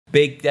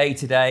Big day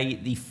today,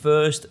 the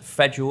first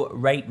federal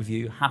rate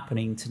review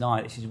happening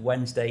tonight. This is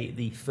Wednesday,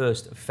 the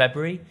 1st of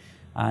February.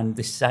 And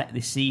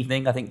this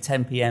evening, I think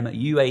 10 p.m. at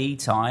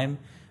UAE time,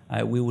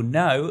 we will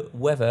know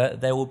whether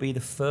there will be the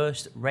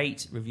first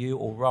rate review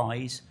or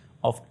rise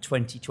of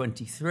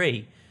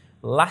 2023.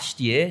 Last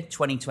year,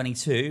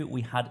 2022,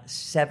 we had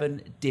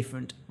 7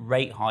 different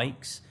rate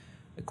hikes,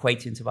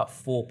 equating to about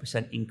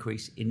 4%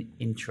 increase in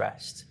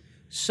interest.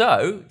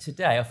 So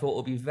today, I thought it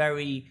would be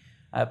very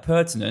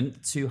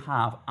pertinent to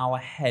have our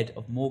head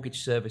of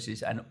mortgage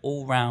services, an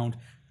all-round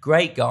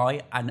great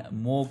guy and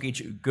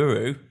mortgage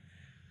guru,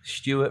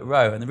 Stuart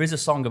Rowe. And there is a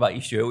song about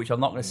you, Stuart, which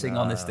I'm not going to sing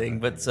on this thing,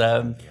 but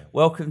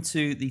welcome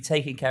to the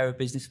Taking Care of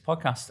Business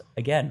podcast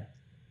again.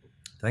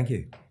 Thank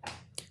you.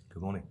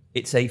 Good morning.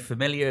 It's a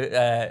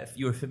familiar,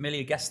 you're a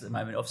familiar guest at the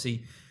moment.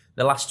 Obviously,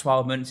 the last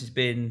 12 months has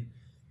been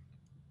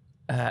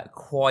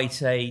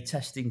quite a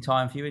testing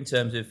time for you in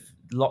terms of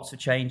lots of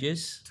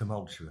changes.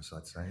 Tumultuous,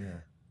 I'd say, yeah.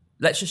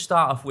 Let's just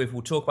start off with,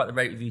 we'll talk about the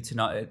rate review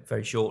tonight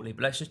very shortly,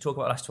 but let's just talk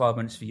about the last 12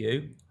 months for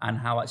you and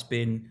how it's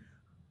been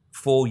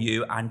for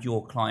you and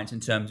your clients in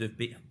terms of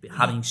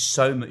having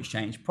so much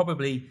change.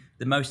 Probably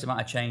the most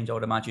amount of change, I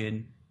would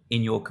imagine,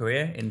 in your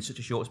career in such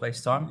a short space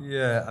of time.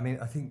 Yeah, I mean,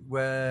 I think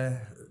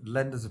where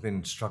lenders have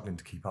been struggling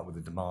to keep up with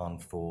the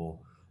demand for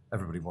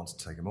everybody wants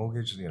to take a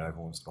mortgage, everyone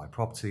wants to buy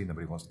property,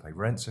 nobody wants to pay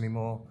rents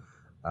anymore.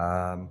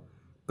 But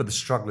the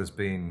struggle has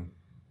been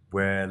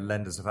where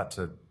lenders have had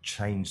to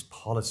change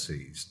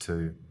policies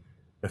to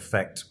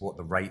affect what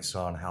the rates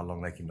are and how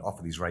long they can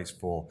offer these rates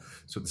for.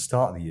 So at the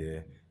start of the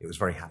year, it was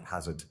very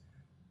haphazard.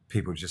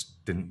 People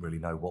just didn't really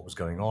know what was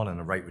going on, and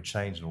a rate would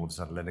change, and all of a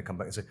sudden a lender come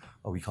back and say,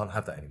 oh, we can't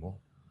have that anymore.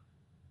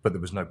 But there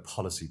was no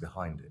policy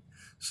behind it.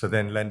 So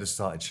then lenders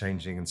started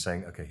changing and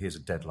saying, okay, here's a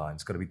deadline.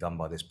 It's got to be done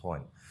by this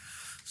point.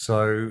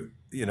 So,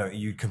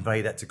 you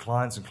convey that to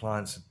clients, and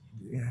clients,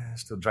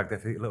 still drag their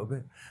feet a little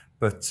bit.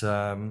 But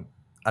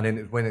and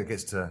then when it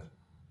gets to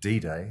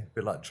D-Day, a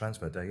bit like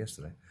transfer day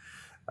yesterday,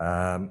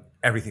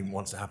 everything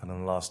wants to happen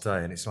on the last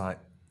day. And it's like,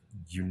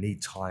 you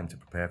need time to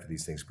prepare for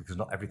these things because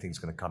not everything's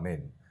going to come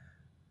in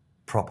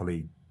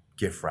properly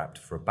gift wrapped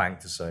for a bank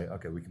to say,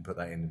 okay, we can put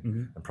that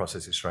in and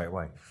process it straight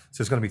away.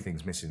 So there's going to be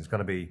things missing. There's going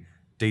to be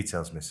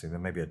details missing. There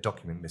may be a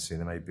document missing.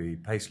 There may be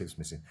pay slips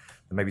missing.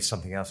 There may be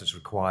something else that's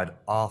required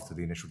after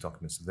the initial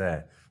documents are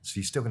there. So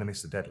you're still going to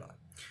miss the deadline.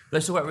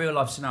 Let's talk about real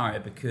life scenario,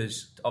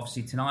 because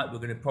obviously tonight we're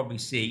going to probably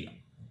see,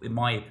 in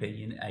my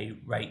opinion, a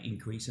rate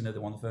increase, another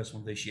one, the first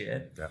one this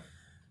year. Yeah.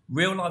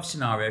 Real life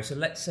scenario. So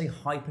let's say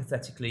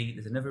hypothetically,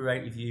 there's another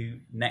rate review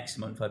next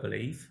month, I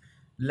believe.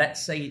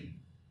 Let's say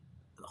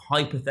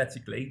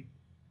hypothetically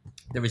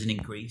there is an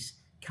increase.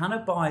 Can a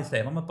buyer today,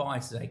 if I'm a buyer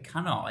today,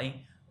 can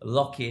I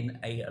lock in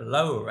a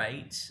lower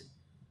rate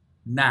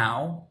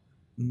now,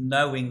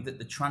 knowing that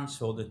the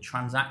transfer or the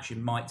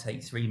transaction might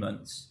take 3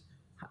 months?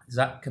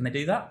 Can they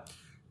do that?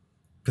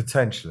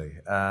 Potentially.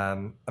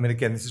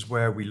 Again, this is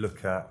where we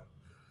look at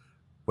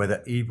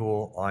whether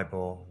EBOR,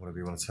 IBOR, whatever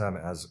you want to term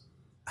it as,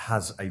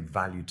 has a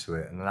value to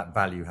it. And that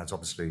value has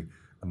obviously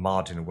a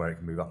margin of where it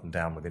can move up and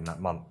down within that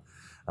month.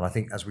 And I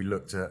think as we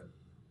looked at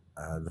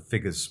the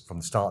figures from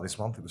the start of this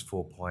month, it was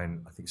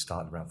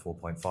started around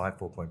 4.5,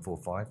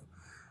 4.45.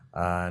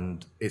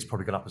 And it's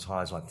probably gone up as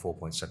high as like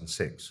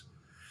 4.76.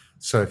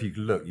 So if you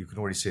look, you can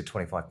already see a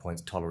 25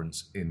 points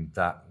tolerance in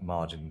that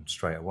margin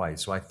straight away.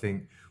 So I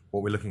think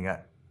what we're looking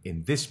at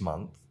in this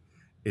month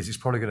is it's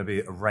probably going to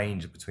be a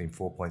range of between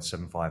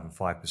 4.75 and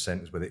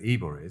 5% is where the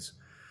EBOR is.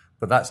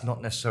 But that's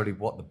not necessarily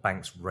what the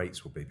bank's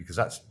rates will be, because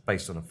that's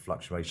based on a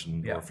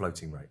fluctuation or a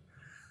floating rate.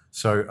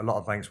 So a lot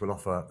of banks will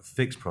offer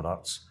fixed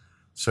products.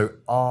 So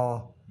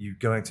are you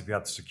going to be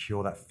able to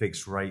secure that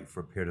fixed rate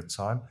for a period of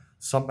time?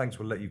 Some banks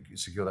will let you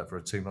secure that for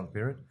a 2-month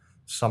period.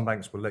 Some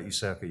banks will let you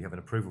say, okay, you have an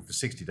approval for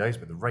 60 days,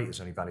 but the rate is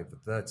only valid for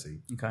 30.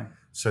 Okay.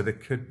 So there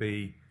could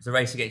be... It's a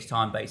race against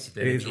time,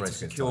 basically. It is a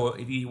race against time.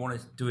 If you want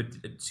to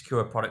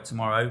secure a product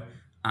tomorrow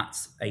at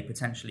a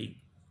potentially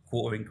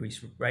quarter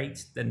increase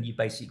rate, then you've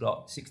basically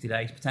got 60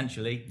 days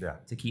potentially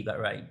to keep that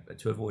rate,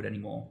 to avoid any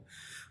more.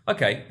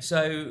 Okay,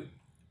 so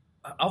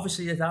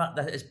obviously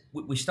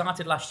we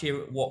started last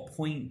year at what,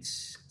 0.5,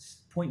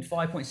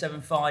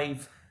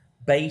 0.75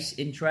 base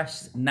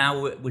interest. Now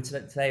we're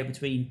today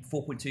between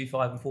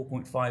 4.25 and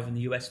 4.5 in the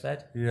US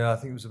Fed. Yeah, I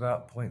think it was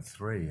about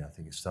 0.3. I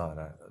think it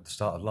started at the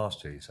start of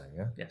last year, you're saying,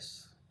 yeah?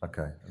 Yes.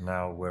 Okay,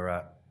 now we're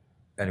at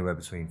anywhere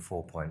between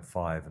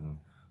 4.5 and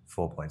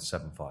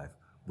 4.75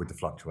 with the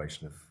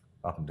fluctuation of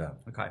up and down.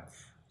 Okay,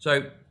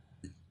 so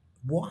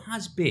what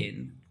has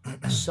been,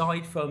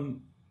 aside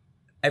from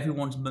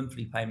everyone's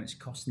monthly payments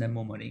costing them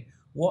more money,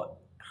 what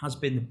has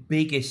been the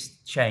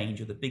biggest change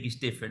or the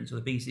biggest difference or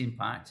the biggest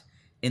impact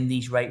in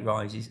these rate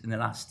rises in the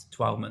last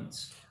 12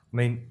 months? I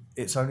mean,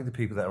 it's only the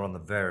people that are on the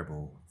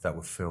variable that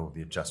will feel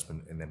the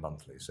adjustment in their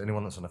monthly. So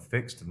anyone that's on a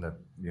fixed and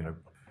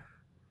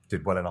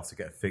did well enough to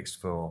get a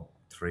fixed for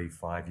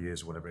 3-5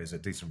 years or whatever it is, at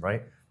a decent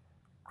rate,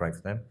 great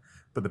for them.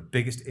 But the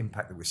biggest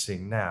impact that we're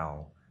seeing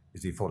now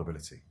is the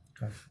affordability.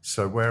 Okay.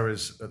 So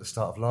whereas at the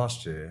start of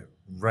last year,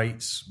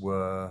 rates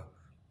were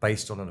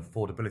based on an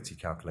affordability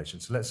calculation.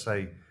 So let's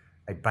say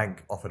a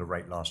bank offered a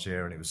rate last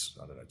year and it was,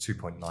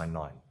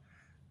 2.99.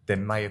 There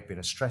may have been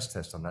a stress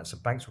test on that. So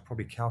banks were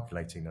probably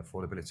calculating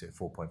affordability at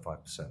 4.5%.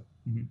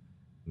 Mm-hmm.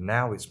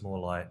 Now it's more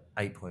like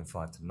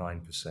 8.5 to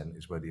 9%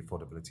 is where the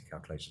affordability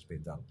calculation is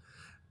being done.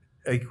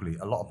 Equally,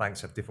 a lot of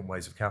banks have different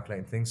ways of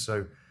calculating things.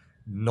 So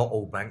not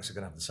all banks are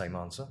going to have the same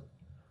answer.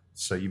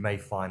 So you may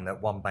find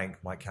that one bank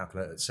might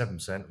calculate at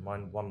 7%,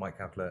 one might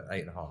calculate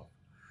at 8.5%.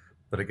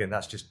 But again,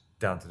 that's just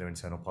down to their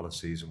internal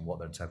policies and what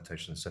their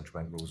interpretation of central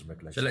bank rules and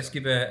regulations So let's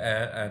give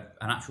an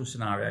actual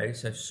scenario.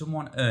 So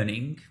someone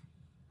earning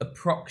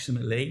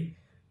approximately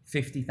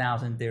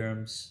 50,000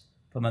 dirhams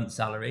per month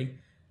salary,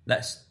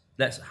 let's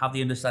have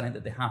the understanding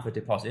that they have a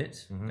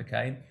deposit,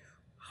 okay?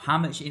 How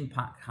much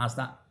impact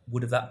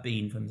would have that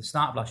been from the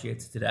start of last year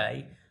to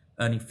today,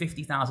 earning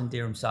 50,000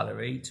 dirham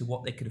salary to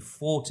what they could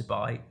afford to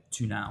buy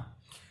to now?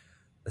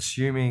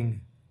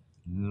 Assuming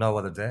no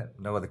other debt,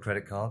 no other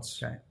credit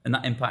cards. Okay, and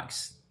that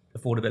impacts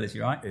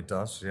affordability, right? It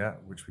does, yeah,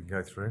 which we can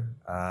go through.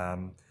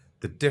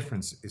 The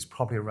difference is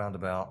probably around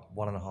about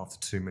 1.5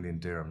 to 2 million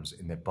dirhams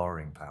in their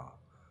borrowing power,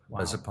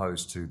 as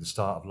opposed to the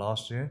start of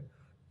last year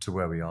to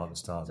where we are at the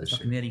start of this It's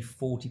like year. nearly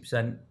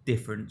 40%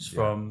 difference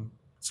from...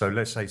 So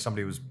let's say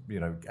somebody was,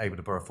 able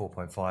to borrow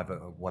 4.5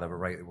 at whatever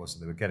rate it was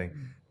that they were getting.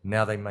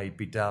 Now they may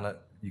be down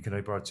at, you can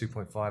only borrow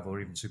 2.5 or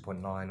even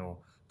 2.9 or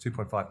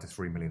 2.5 to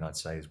 3 million, I'd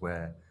say, is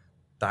where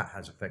that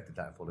has affected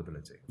that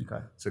affordability.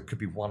 Okay. So it could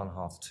be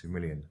 1.5 to 2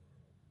 million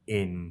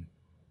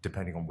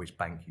depending on which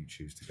bank you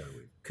choose to go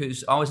with.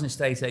 Because I was an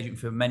estate agent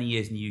for many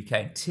years in the UK,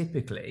 and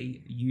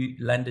typically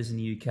lenders in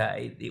the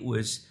UK, it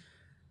was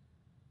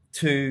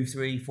 2,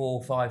 3,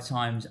 4, 5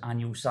 times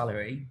annual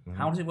salary.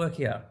 How does it work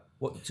here?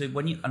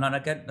 I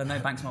know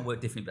banks might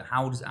work differently, but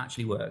how does it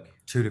actually work?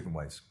 2 different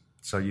ways.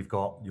 So you've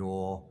got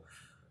your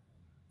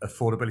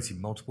affordability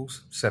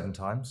multiples, 7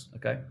 times.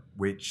 Okay.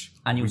 Which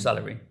Annual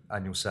salary,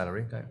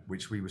 okay.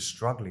 Which we were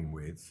struggling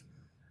with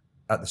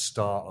at the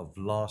start of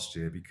last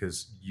year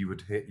because you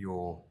would hit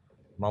your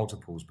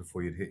multiples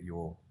before you'd hit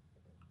your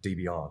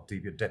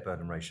DBR, debt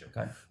burden ratio.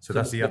 Okay. So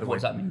that's the other way. What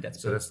does that mean?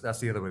 So that's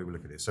the other way we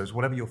look at it. So it's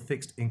whatever your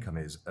fixed income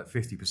is at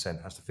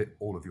 50% has to fit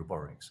all of your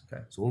borrowings.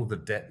 Okay. So all of the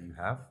debt that you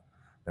have,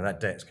 and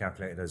that debt is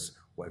calculated as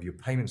whatever your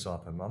payments are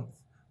per month,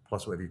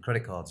 plus whatever your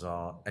credit cards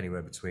are,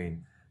 anywhere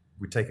between,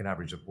 we take an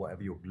average of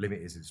whatever your limit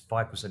is. It's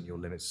 5% of your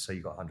limit. Say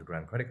you've got a 100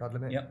 grand credit card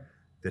limit. Yep.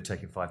 They're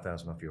taking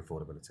 5,000 off your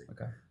affordability.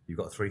 Okay. You've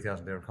got a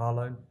 3,000 dirham car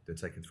loan. They're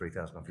taking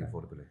 3,000 off your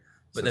affordability.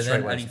 But So then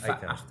straightaway only it's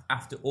 8,000.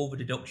 after all the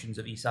deductions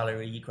of your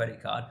salary, your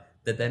credit card,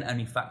 they then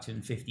only factor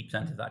in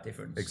 50% of that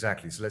difference.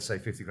 Exactly. So let's say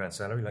 50 grand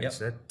salary, like Yep. you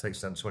said, takes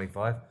down to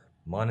 25,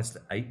 minus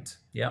the 8,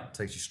 Yeah.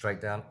 takes you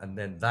straight down, and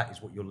then that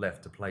is what you're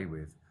left to play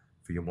with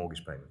for your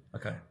mortgage payment.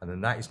 Okay. And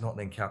then that is not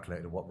then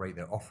calculated at what rate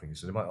they're offering.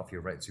 So they might offer you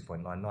a rate of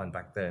 2.99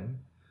 back then,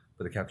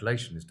 but the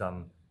calculation is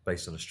done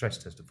based on a stress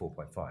test of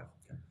 4.5.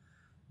 Okay.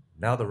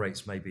 Now the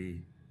rates may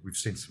be, we've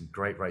seen some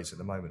great rates at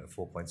the moment at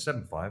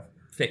 4.75.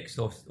 Fixed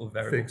or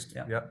variable. Fixed,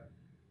 yeah.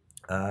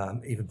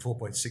 Even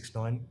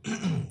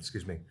 4.69,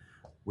 excuse me,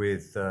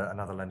 with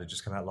another lender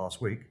just come out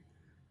last week.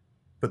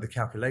 But the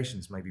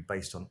calculations may be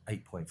based on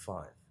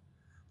 8.5.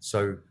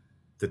 So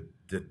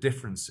the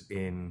difference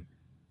in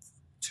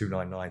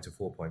 299 to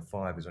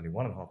 4.5 is only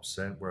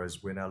 1.5%,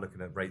 whereas we're now looking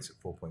at rates at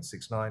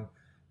 4.69,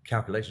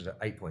 calculations at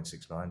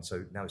 8.69,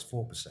 so now it's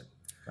 4%.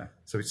 Okay.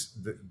 So it's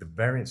the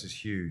variance is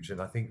huge,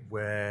 and I think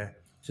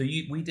So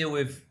we deal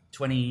with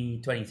 20,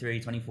 23,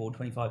 24,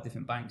 25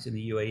 different banks in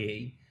the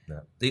UAE.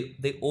 Yeah.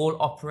 They all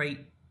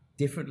operate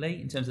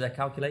differently in terms of their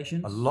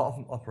calculations? A lot of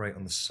them operate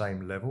on the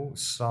same level.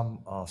 Some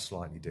are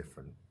slightly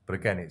different. But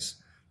again,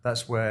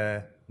 that's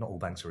where not all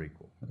banks are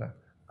equal. Okay.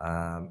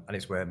 And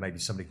it's where maybe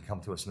somebody can come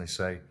to us and they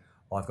say,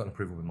 I've got an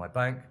approval with my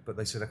bank, but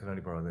they said I can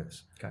only borrow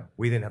this. Okay.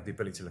 We then have the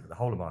ability to look at the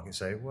whole of the market and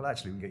say, well,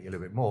 actually, we can get you a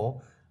little bit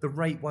more. The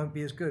rate won't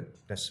be as good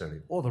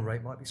necessarily, or the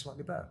rate might be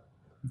slightly better.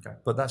 Okay.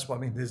 But that's what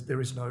I mean. There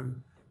is no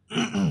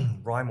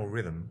rhyme or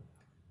rhythm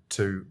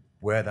to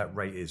where that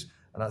rate is.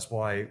 And that's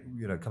why,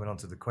 coming on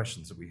to the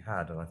questions that we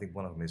had, and I think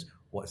one of them is,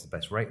 what is the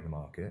best rate in the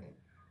market,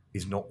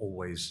 is not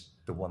always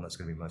the one that's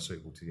going to be most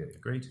suitable to you.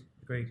 Agreed.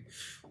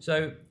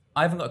 So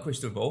I haven't got a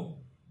crystal ball.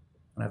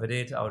 And if I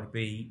did, I would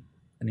be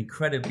an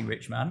incredibly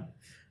rich man.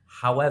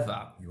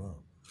 However,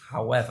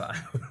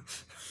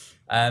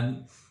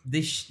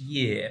 this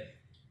year,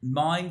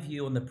 my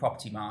view on the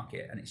property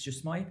market, and it's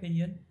just my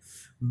opinion,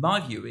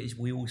 my view is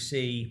we will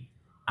see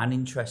an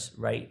interest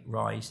rate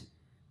rise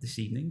this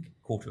evening,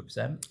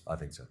 0.25%. I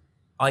think so.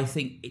 I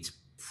think it's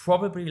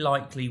probably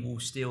likely we'll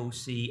still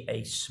see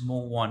a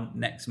small one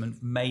next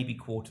month, maybe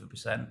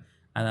 0.25%.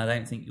 And I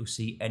don't think you'll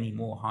see any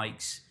more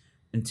hikes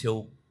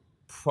until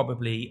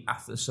probably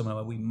after the summer,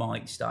 where we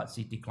might start to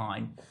see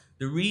decline.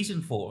 The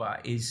reason for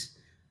that is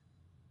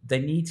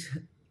in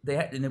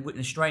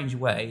a strange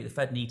way, the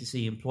Fed need to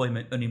see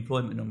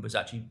unemployment numbers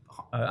actually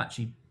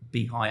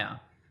be higher.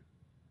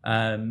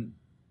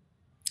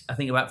 I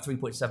think about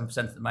 3.7%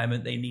 at the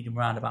moment. They need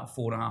around about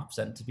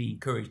 4.5% to be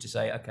encouraged to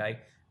say, okay,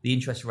 the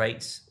interest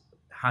rates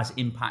has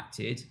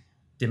impacted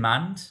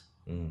demand.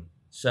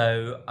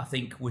 So I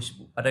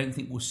don't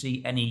think we'll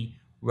see any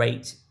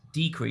rate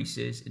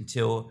decreases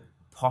until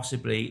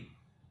possibly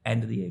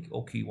end of the year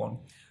or Q1.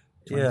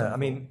 Yeah, I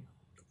mean,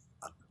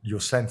 your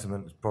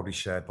sentiment is probably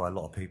shared by a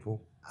lot of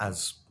people,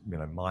 as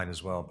mine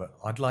as well. But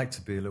I'd like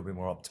to be a little bit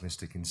more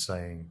optimistic in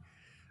saying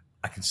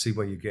I can see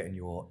where you're getting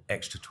your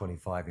extra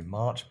 25 in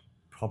March.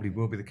 Probably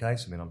will be the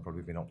case. I mean, I'm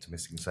probably being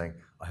optimistic in saying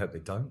I hope they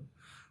don't.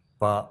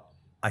 But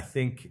I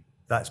think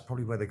that's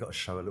probably where they've got to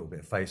show a little bit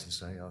of face and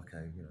say,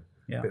 okay,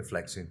 a bit of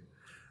flexing.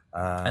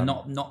 And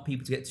not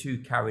people to get too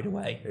carried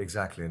away.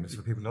 Exactly. And it's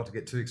for people not to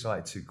get too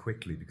excited too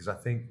quickly, because I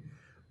think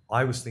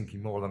I was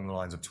thinking more along the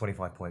lines of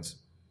 25 points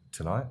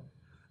tonight.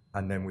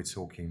 And then we're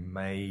talking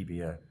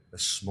maybe a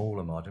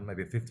smaller margin,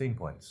 maybe a 15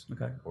 points,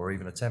 or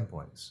even a 10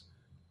 points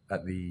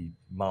at the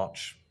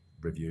March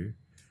review,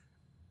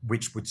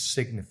 which would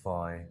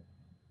signify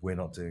we're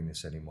not doing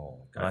this anymore.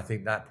 Okay. And I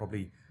think that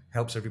probably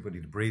helps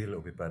everybody to breathe a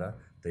little bit better.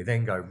 They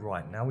then go,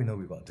 right, now we know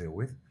we've got to deal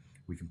with.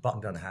 We can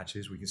button down the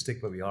hatches, we can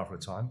stick where we are for a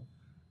time,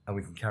 and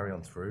we can carry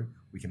on through.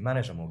 We can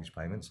manage our mortgage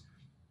payments.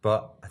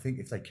 But I think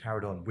if they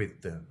carried on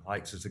with the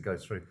hikes as they go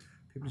through,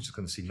 people are just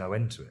going to see no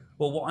end to it.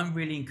 Well, what I'm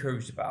really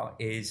encouraged about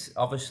is,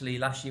 obviously,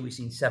 last year we've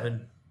seen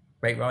 7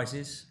 rate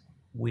rises.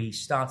 We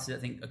started, I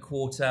think, a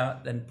quarter,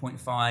 then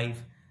 0.5,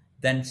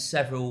 then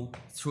several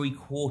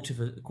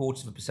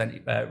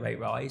 0.75% rate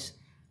rise.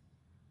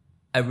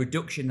 A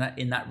reduction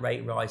in that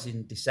rate rise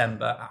in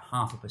December at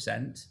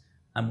 0.5%,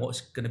 and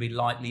what's going to be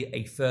likely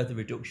a further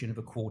reduction of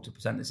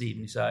 0.25% this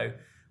evening. So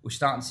we're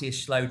starting to see a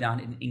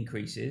slowdown in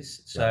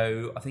increases.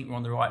 So I think we're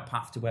on the right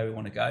path to where we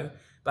want to go.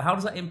 But how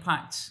does that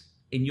impact,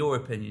 in your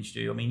opinion,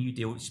 Stu? I mean,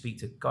 you speak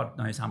to God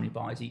knows how many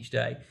buyers each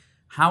day.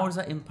 How does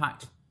that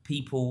impact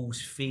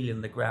people's feeling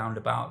on the ground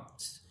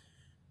about,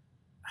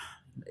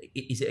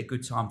 is it a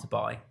good time to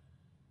buy?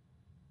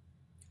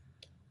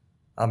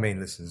 I mean,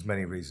 listen, there's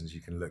many reasons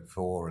you can look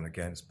for and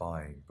against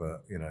buying.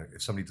 But,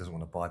 if somebody doesn't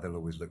want to buy, they'll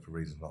always look for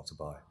reasons not to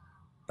buy.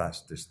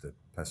 That's just the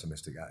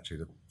pessimistic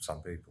attitude of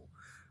some people.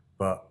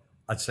 But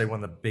I'd say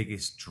one of the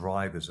biggest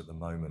drivers at the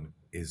moment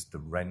is the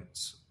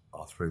rents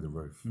are through the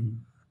roof. Mm-hmm.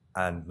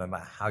 And no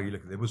matter how you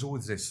look at it, there was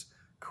always this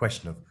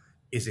question of,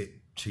 is it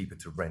cheaper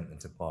to rent than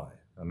to buy?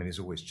 I mean, it's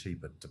always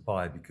cheaper to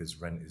buy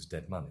because rent is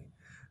dead money.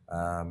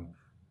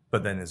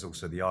 But then there's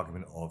also the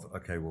argument of,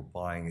 okay, well,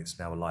 buying, it's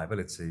now a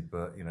liability,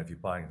 but, if you're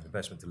buying an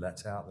investment to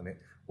let out, then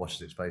it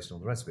washes its face and all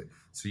the rest of it.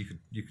 So you could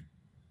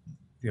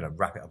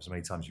wrap it up as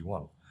many times as you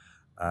want.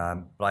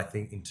 But I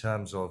think in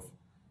terms of,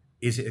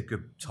 is it a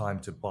good time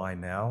to buy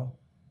now?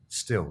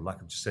 Still, like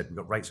I just said, we've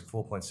got rates of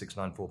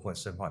 4.69,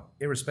 4.75,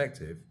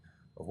 irrespective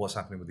of what's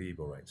happening with the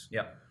EBOR rates.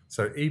 Yeah.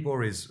 So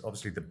EBOR is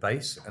obviously the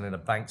base, and then a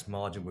bank's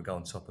margin will go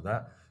on top of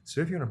that. So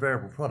if you're in a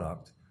variable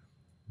product,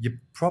 you're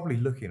probably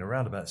looking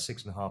around about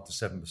 6.5% to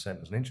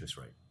 7% as an interest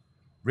rate,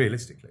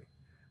 realistically.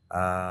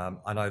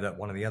 I know that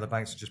one of the other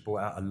banks has just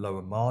brought out a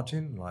lower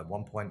margin, like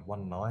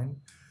 1.19.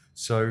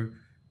 So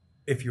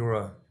if you're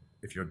a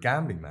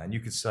gambling man,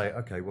 you could say,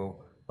 okay,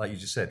 well, like you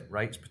just said,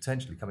 rates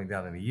potentially coming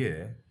down in a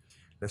year.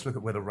 Let's look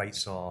at where the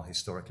rates are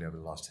historically over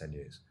the last 10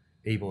 years.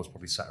 EBOR's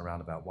probably sat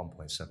around about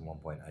 1.7,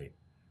 1.8.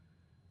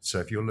 So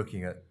if you're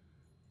looking at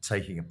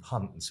taking a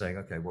punt and saying,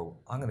 okay, well,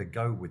 I'm going to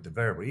go with the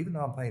variable, even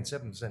though I'm paying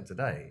 7%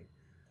 today,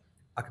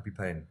 I could be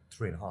paying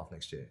 3.5%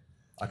 next year.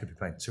 I could be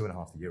paying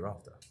 2.5% the year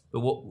after.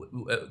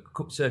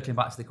 But circling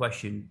back to the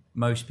question,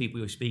 most people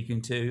you're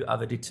speaking to, are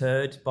they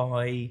deterred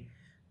by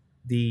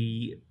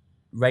the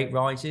rate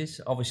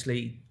rises?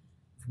 Obviously,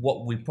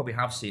 what we probably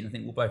have seen, I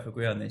think we'll both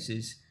agree on this,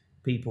 is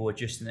people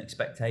adjusting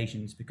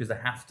expectations because they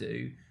have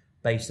to,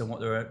 based on what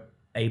they're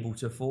able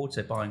to afford,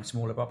 so buying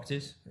smaller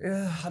properties.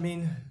 Yeah, I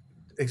mean,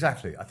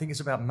 exactly. I think it's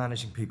about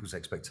managing people's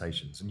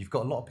expectations. And you've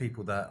got a lot of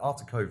people that,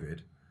 after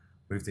COVID,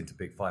 moved into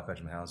big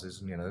 5-bedroom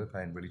houses and, they're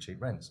paying really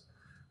cheap rents.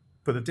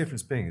 But the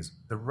difference being is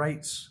the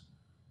rates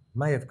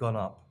may have gone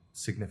up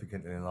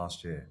significantly in the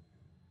last year,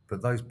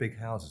 but those big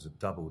houses have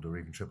doubled or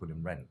even tripled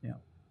in rent. Yeah.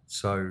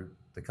 So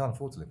they can't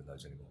afford to live in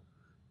those anymore.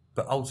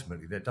 But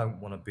ultimately, they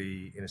don't want to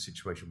be in a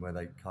situation where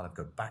they kind of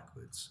go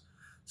backwards.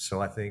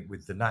 So I think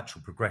with the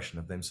natural progression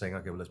of them saying,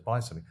 okay, well, let's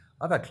buy something.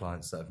 I've had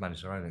clients that have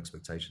managed their own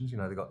expectations.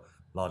 They've got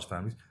large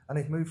families and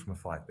they've moved from a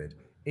 5-bed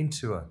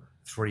into a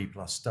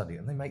 3+ study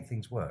and they make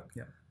things work.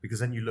 Yeah. Because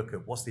then you look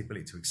at what's the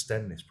ability to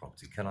extend this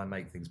property. Can I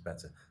make things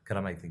better? Can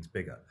I make things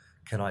bigger?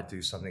 Can I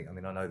do something? I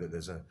mean, I know that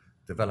there's a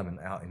development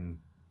out in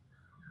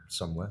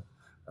somewhere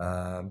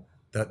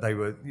that they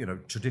were,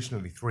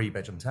 traditionally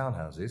 3-bedroom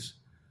townhouses,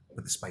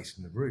 but the space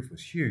in the roof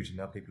was huge, and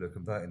now people are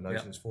converting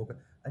those into 4-bed,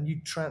 and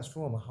you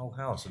transform a whole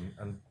house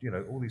and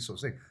all these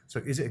sorts of things. So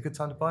is it a good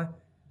time to buy?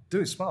 Do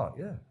it smart,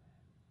 yeah.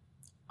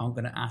 I'm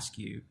going to ask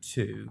you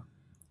to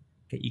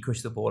get your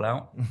crystal ball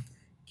out,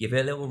 give it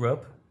a little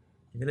rub,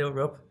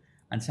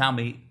 and tell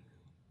me,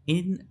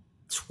 in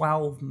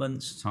 12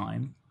 months'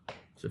 time,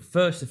 so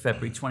 1st of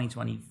February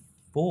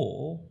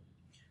 2024,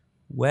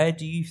 where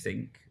do you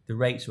think the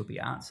rates will be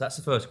at? So that's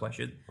the first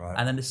question. Right.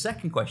 And then the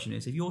second question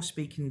is, if you're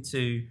speaking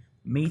to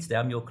me today,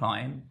 I'm your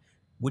client,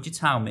 would you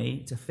tell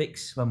me to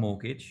fix my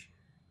mortgage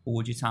or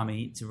would you tell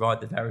me to ride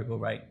the variable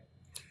rate?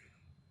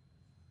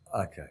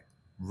 Okay.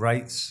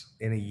 Rates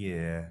in a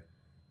year,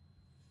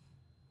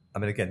 I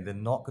mean, again, they're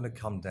not going to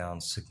come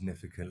down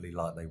significantly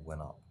like they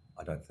went up,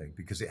 I don't think,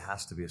 because it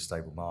has to be a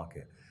stable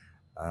market.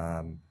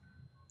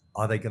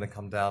 Are they going to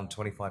come down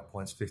 25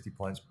 points, 50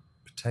 points?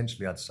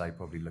 Potentially, I'd say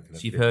probably looking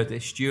at So you've 50. heard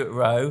this. Stuart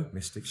Rowe,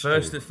 Mystic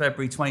 1st Stu. of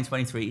February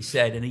 2023, he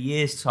said in a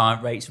year's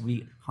time, rates will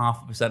be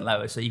 0.5%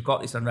 lower. So you've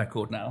got this on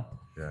record now.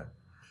 Yeah.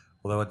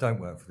 Although I don't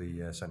work for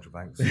the central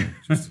bank, so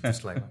just a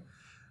disclaimer.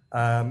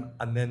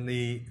 And then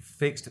the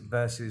fixed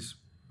versus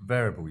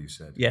variable, you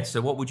said. Yes,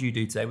 so what would you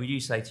do today? Would you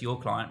say to your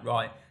client,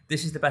 right,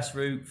 this is the best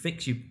route,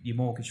 fix your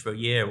mortgage for a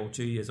year or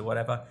 2 years or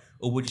whatever?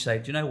 Or would you say,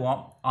 do you know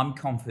what? I'm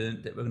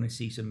confident that we're going to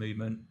see some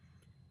movement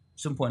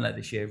some point later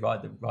this year,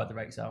 ride the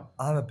rates out.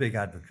 I'm a big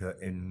advocate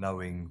in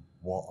knowing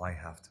what I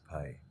have to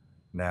pay.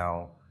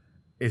 Now,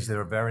 is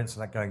there a variance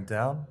in that going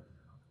down?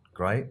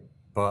 Great.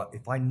 But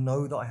if I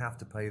know that I have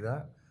to pay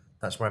that,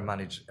 that's where I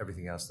manage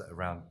everything else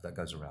that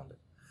goes around it.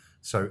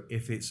 So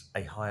if it's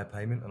a higher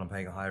payment and I'm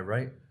paying a higher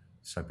rate,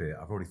 so be it.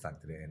 I've already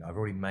factored it in. I've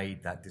already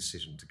made that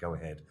decision to go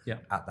ahead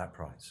at that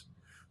price.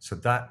 So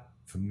that,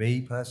 for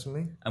me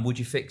personally. And would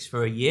you fix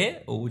for a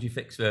year or would you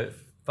fix for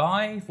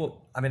 5? What?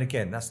 I mean,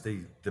 again, that's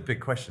the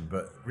big question.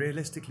 But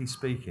realistically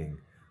speaking,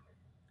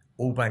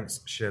 all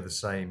banks share the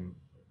same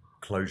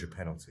closure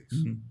penalties.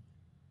 Mm-hmm.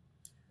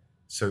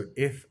 So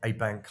if a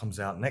bank comes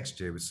out next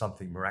year with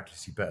something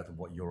miraculously better than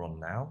what you're on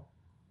now,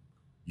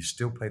 you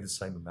still pay the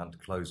same amount to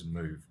close and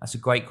move. That's a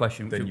great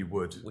question. Than you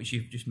would. Which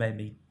you've just made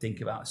me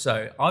think about.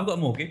 So I've got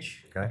a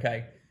mortgage.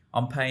 Okay.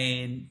 I'm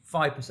paying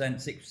 5%,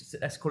 6%,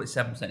 let's call it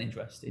 7%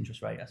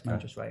 interest rate. That's my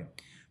interest rate.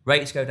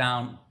 Rates go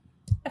down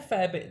a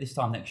fair bit this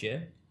time next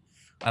year.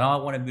 And I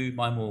want to move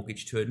my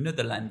mortgage to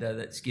another lender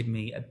that's giving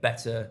me a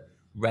better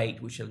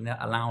rate, which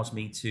allows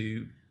me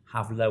to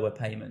have lower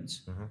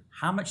payments. Mm-hmm.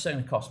 How much is that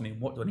going to cost me?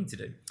 What do I need to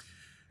do?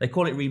 They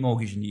call it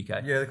remortgage in the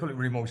UK. Yeah, they call it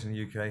remortgage in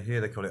the UK.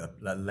 Here they call it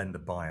a lender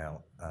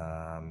buyout.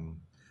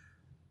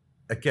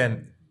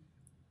 Again,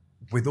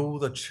 with all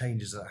the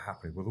changes that are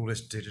happening, with all this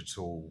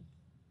digital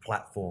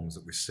platforms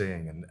that we're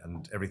seeing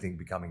and everything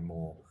becoming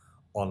more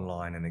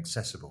online and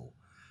accessible,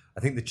 I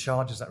think the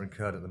charges that are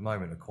incurred at the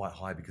moment are quite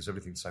high because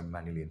everything's so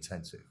manually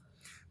intensive.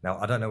 Now,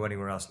 I don't know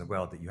anywhere else in the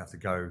world that you have to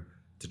go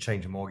to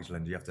change a mortgage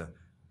lender. You have to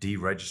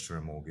deregister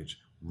a mortgage,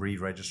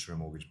 re-register a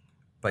mortgage,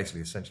 basically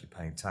essentially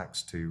paying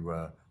tax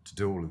to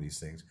do all of these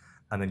things.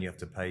 And then you have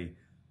to pay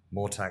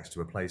more tax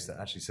to a place that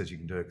actually says you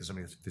can do it because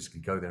somebody has to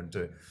physically go there and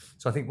do it.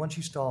 So I think once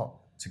you start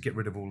to get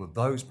rid of all of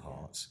those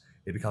parts,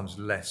 it becomes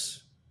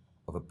less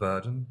of a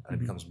burden and it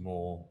becomes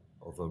more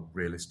of a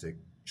realistic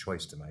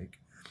choice to make.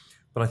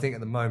 But I think at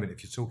the moment,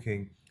 if you're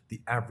talking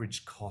the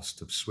average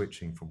cost of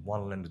switching from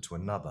one lender to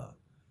another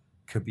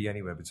could be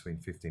anywhere between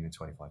 15 and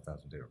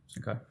 25,000 dirhams.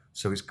 Okay.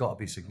 So it's got to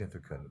be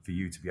significant for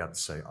you to be able to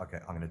say, okay,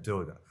 I'm going to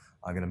do that.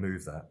 I'm going to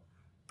move that.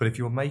 But if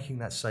you're making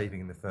that saving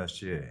in the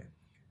first year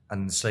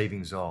and the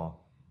savings are,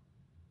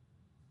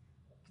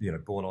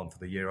 born on for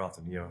the year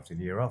after and the year after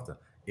and the year after,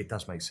 it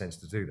does make sense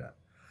to do that.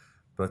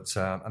 But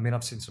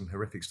I've seen some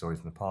horrific stories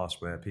in the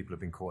past where people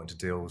have been caught into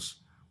deals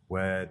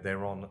where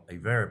they're on a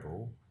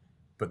variable,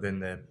 but then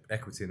their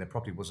equity and their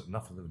property wasn't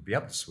enough for them to be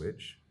able to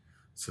switch.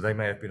 So they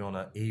may have been on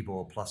an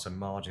EBOR plus a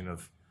margin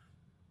of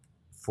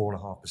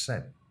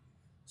 4.5%.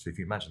 So if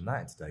you imagine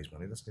that in today's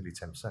money, that's nearly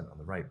 10% on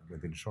the rate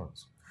with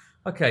insurance.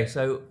 Okay,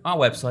 so our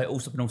website,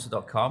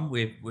 allstopandallstop.com,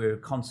 we're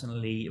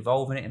constantly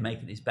evolving it and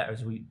making it as better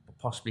as we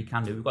possibly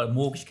can do. We've got a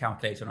mortgage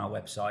calculator on our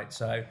website.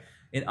 So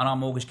on our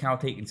mortgage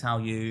calculator, it can tell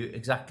you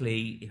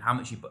exactly how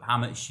much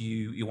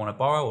you want to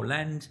borrow or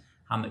lend,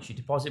 how much your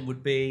deposit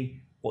would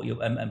be,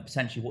 and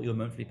potentially what your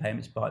monthly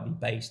payments might be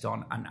based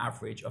on an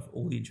average of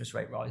all the interest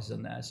rate rises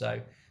in there. So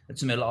that's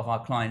something a lot of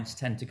our clients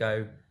tend to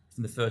go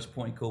from the first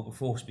point of call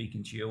before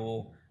speaking to you,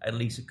 or at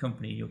least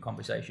accompany your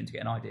conversation to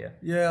get an idea.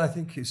 Yeah, I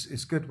think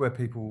it's good where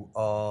people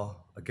are,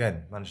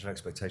 again, managing their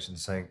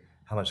expectations, saying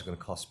how much it's going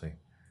to cost me.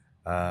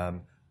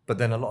 But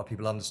then a lot of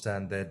people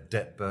understand their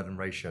debt burden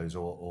ratios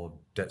or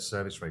debt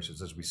service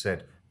ratios. As we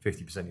said,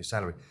 50% of your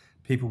salary.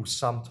 People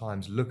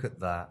sometimes look at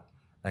that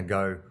and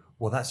go,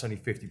 well, that's only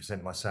 50%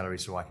 of my salary,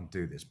 so I can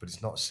do this. But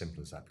it's not as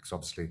simple as that because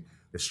obviously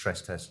there's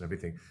stress tests and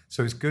everything.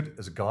 So it's good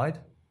as a guide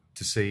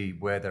to see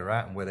where they're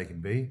at and where they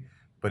can be.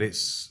 But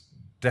it's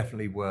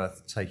definitely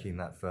worth taking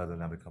that further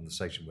and having a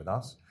conversation with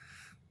us.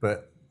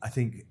 But I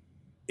think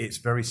it's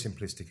very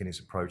simplistic in its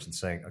approach and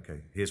saying,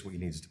 okay, here's what you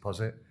need to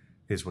deposit.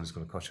 Here's what it's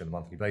going to cost you on a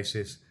monthly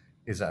basis.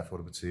 Is that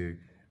affordable to you?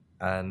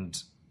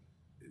 But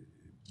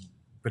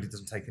it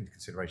doesn't take into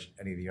consideration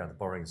any of the other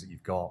borrowings that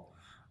you've got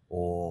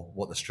or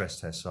what the stress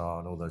tests are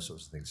and all those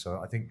sorts of things. So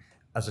I think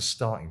as a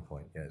starting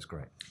point, yeah, it's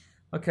great.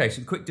 Okay,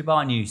 some quick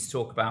Dubai news to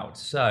talk about.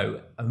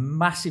 So a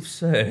massive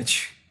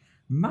surge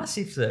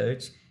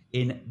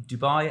in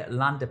Dubai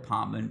Land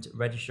Department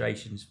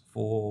registrations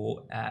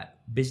for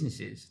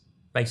businesses,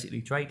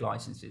 basically trade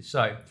licenses.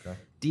 So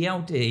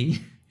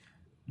DLD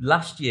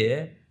last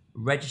year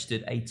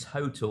registered a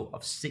total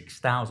of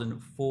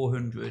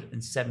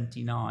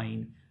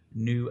 6,479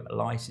 new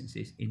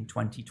licenses in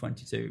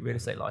 2022, real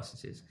estate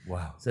licenses.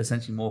 Wow. So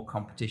essentially more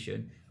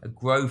competition, a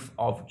growth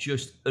of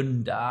just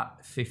under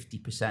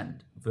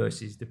 50%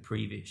 versus the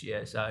previous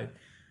year. So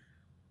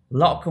a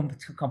lot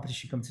of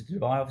competition comes to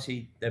Dubai.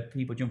 Obviously, there are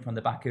people jumping on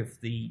the back of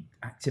the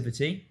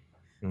activity.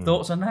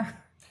 Thoughts on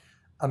that?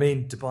 I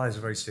mean, Dubai is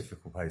a very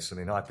cyclical place. I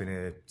mean, I've been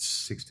here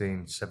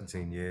 16,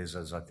 17 years,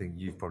 as I think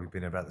you've probably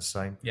been about the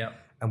same. Yeah.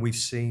 And we've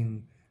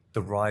seen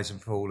the rise and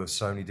fall of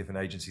so many different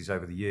agencies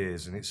over the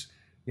years. And it's,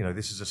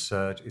 this is a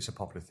surge. It's a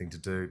popular thing to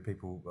do.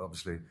 People,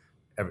 obviously,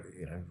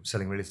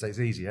 selling real estate is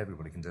easy.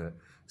 Everybody can do it.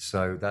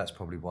 So that's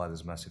probably why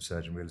there's a massive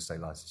surge in real estate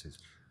licenses.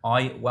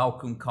 I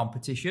welcome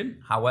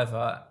competition.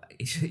 However,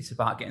 it's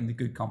about getting the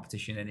good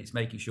competition, and it's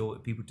making sure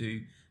that people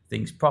do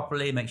things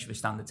properly, make sure they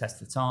stand the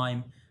test of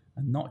time,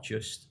 and not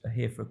just are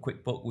here for a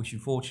quick buck, which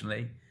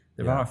unfortunately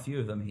there are a few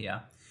of them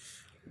here.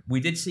 We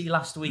did see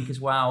last week as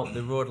well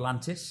the Royal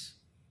Atlantis.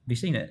 Have you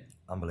seen it?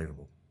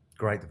 Unbelievable.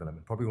 Great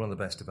development. Probably one of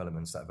the best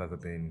developments that have ever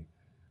been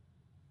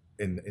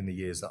in the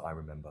years that I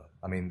remember.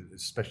 I mean,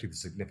 especially the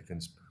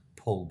significance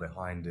pull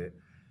behind it.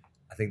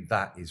 I think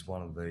that is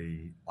one of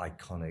the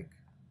iconic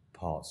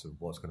parts of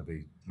what's going to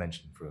be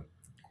mentioned for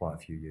quite a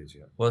few years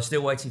yet. Well,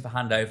 still waiting for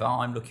handover.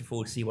 I'm looking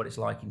forward to see what it's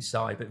like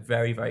inside, but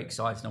very, very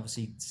exciting.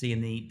 Obviously,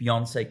 seeing the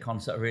Beyonce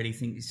concert, I really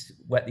think it's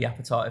whet the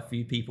appetite of a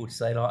few people to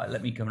say, like,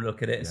 let me come and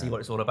look at it and see what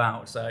it's all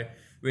about. So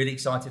really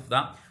excited for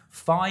that.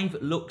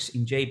 5 looks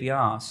in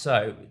JBR.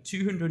 So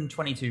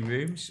 222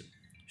 rooms.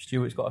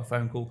 Stuart's got a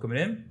phone call coming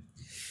in.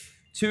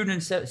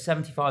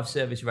 275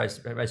 service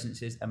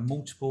residences and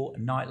multiple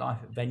nightlife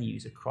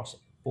venues across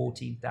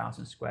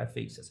 14,000 square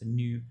feet. So that's a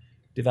new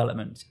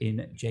development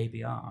in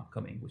JBR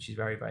coming, which is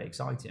very, very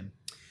exciting.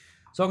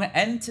 So I'm going to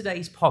end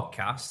today's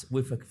podcast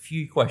with a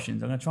few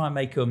questions. I'm going to try and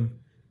make them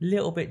a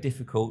little bit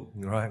difficult.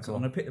 Right. So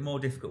I'm going to pick the more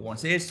difficult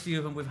ones. So here's a few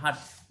of them we've had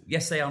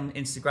yesterday on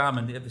Instagram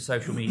and the other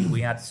social media.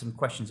 We had some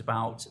questions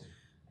about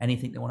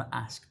anything they want to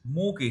ask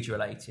mortgage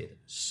related.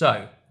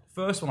 So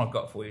first one I've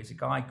got for you is a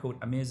guy called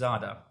Amir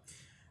Zada.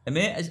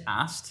 Amir has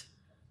asked,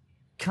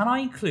 can I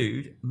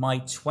include my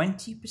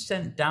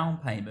 20% down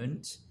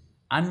payment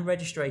and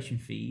registration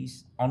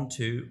fees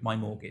onto my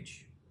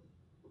mortgage?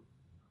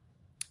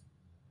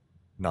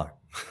 No.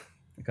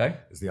 Okay.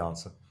 Is the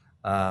answer.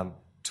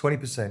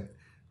 20%.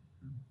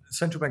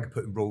 Central Bank have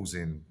put rules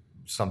in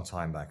some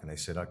time back, and they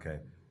said, okay,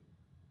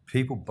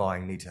 people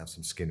buying need to have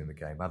some skin in the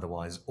game.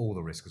 Otherwise, all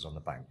the risk is on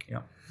the bank. Yeah.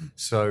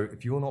 So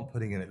if you're not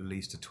putting in at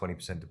least a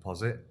 20%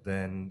 deposit,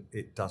 then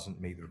it doesn't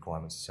meet the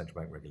requirements of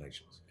central bank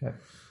regulations. Okay.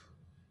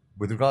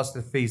 With regards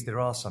to the fees, there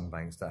are some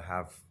banks that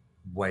have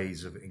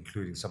ways of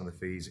including some of the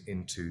fees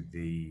into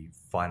the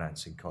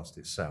financing cost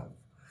itself.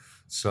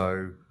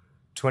 So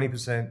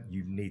 20%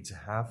 you need to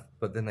have,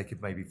 but then they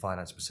could maybe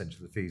finance a percentage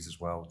of the fees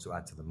as well to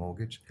add to the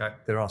mortgage. Okay.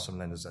 There are some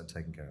lenders that are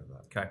taking care of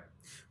that. Okay.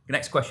 The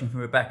next question from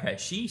Rebecca.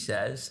 She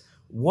says,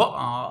 what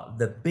are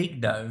the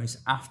big no's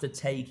after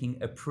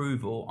taking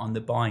approval on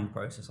the buying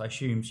process? I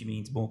assume she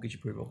means mortgage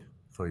approval.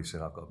 I thought you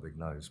said I've got a big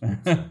nose.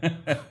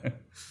 What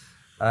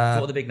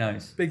are the big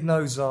no's? Big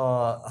no's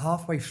are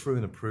halfway through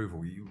an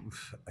approval.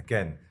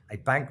 Again, a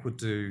bank would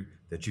do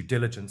their due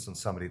diligence on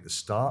somebody at the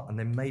start and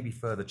then maybe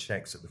further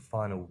checks at the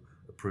final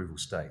approval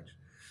stage.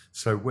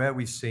 So where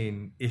we've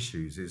seen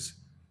issues is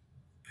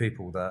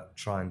people that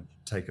try and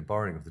take a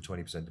borrowing of the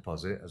 20%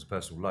 deposit as a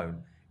personal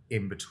loan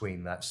in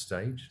between that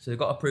stage. So they've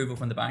got approval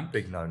from the bank.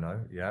 Big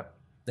no, yeah.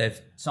 They've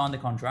signed the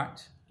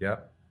contract. Yeah.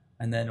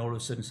 And then all of a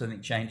sudden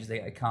something changes, they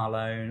get a car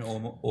loan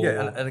or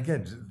Yeah, and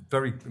again,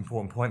 very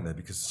important point there,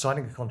 because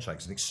signing a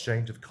contract is an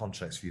exchange of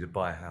contracts for you to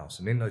buy a house.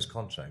 And in those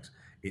contracts,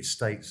 it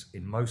states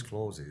in most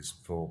clauses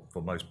for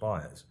most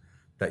buyers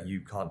that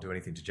you can't do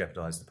anything to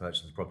jeopardize the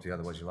purchase of the property,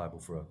 otherwise you're liable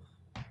for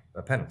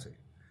a penalty.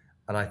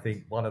 And I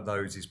think one of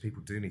those is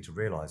people do need to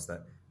realize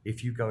that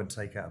if you go and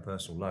take out a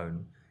personal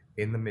loan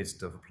in the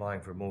midst of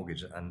applying for a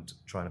mortgage and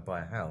trying to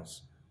buy a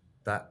house,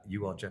 that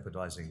you are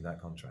jeopardizing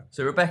that contract.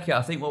 So Rebecca,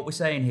 I think what we're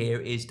saying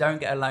here is don't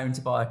get a loan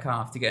to buy a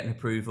car to get an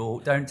approval.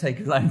 Don't take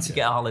a loan to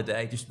get a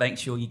holiday. Just make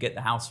sure you get the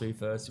house through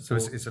first. So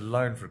it's a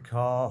loan for a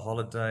car,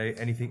 holiday,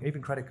 anything,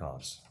 even credit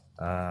cards.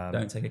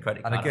 Don't take a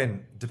credit card. And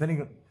again,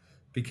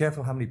 be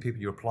careful how many people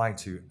you're applying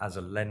to as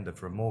a lender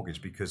for a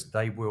mortgage, because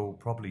they will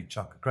probably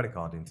chuck a credit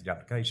card into the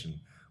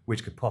application,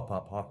 which could pop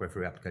up halfway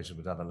through the application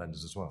with other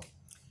lenders as well.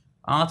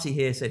 Artie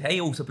here said, hey,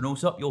 Allsup and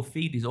Allsup, your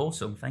feed is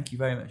awesome. Thank you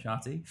very much,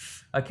 Artie.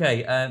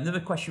 Okay, another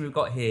question we've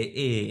got here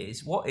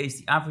is, what is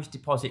the average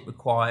deposit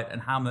required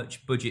and how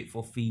much budget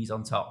for fees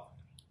on top?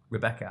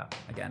 Rebecca,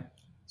 again.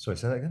 Sorry,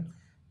 say that again?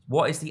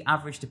 What is the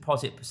average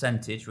deposit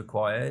percentage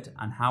required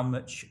and how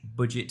much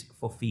budget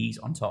for fees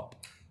on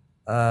top?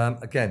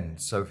 Again,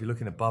 so if you're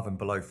looking above and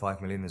below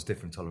 5 million, there's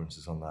different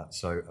tolerances on that.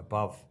 So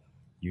above,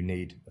 you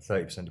need a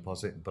 30%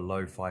 deposit.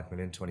 Below 5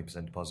 million,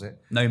 20%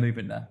 deposit. No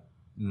movement there.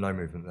 No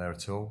movement there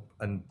at all.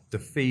 And the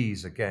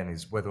fees, again,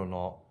 is whether or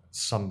not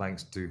some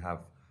banks do have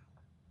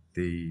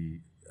the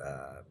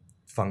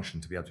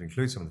function to be able to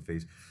include some of the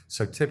fees.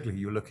 So typically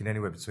you're looking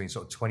anywhere between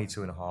sort of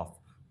 22.5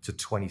 to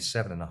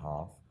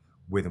 27.5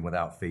 with and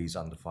without fees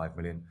under 5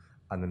 million.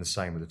 and then the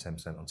same with the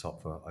 10% on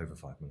top for over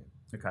 5 million.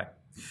 Okay.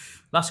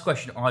 Last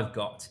question I've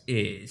got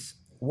is,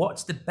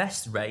 what's the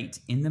best rate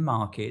in the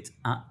market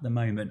at the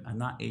moment?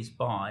 And that is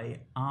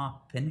by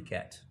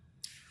Arpinicet.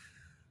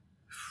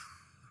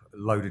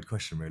 Loaded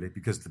question, really,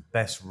 because the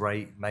best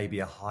rate may be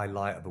a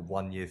highlight of a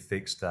 1-year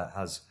fix that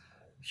has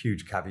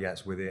huge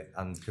caveats with it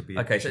and could be...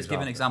 Okay, so let's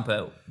give an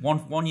example.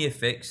 One year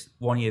fixed,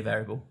 1 year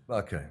variable.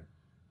 Okay.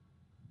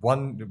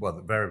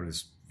 The variable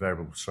is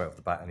variable straight off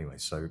the bat anyway.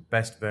 So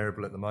best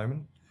variable at the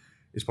moment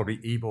is probably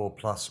EBOR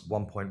plus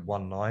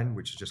 1.19,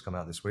 which has just come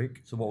out this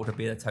week. So what would it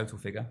be the total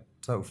figure?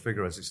 Total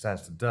figure as it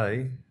stands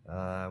today,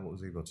 what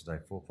was EBOR today?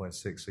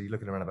 4.6. So you're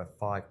looking around about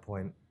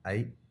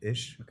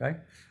 5.8-ish. Okay. And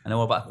then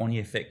what about 1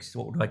 year fixed?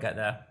 What would I get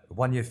there? A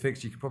 1 year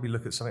fix, you could probably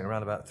look at something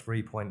around about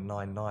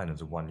 3.99 as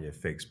a 1 year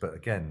fix. But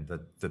again,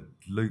 the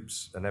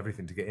loops and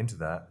everything to get into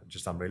that are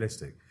just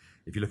unrealistic.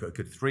 If you look at a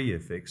good 3 year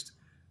fixed,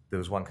 there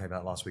was one came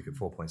out last week at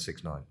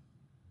 4.69.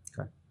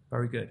 Okay,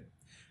 very good.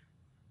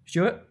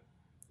 Stuart,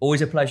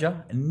 always a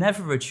pleasure,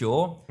 never a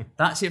chore.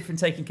 That's it from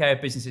Taking Care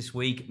of Business this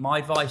week. My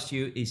advice to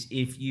you is,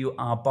 if you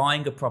are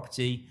buying a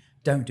property,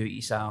 don't do it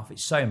yourself.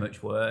 It's so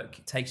much work.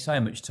 It takes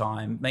so much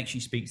time. Make sure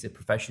you speak to the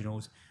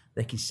professionals.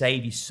 They can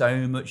save you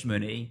so much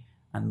money,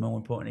 and more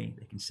importantly,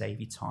 they can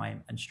save you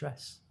time and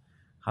stress.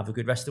 Have a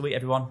good rest of the week,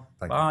 everyone.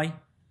 Thank Bye. you.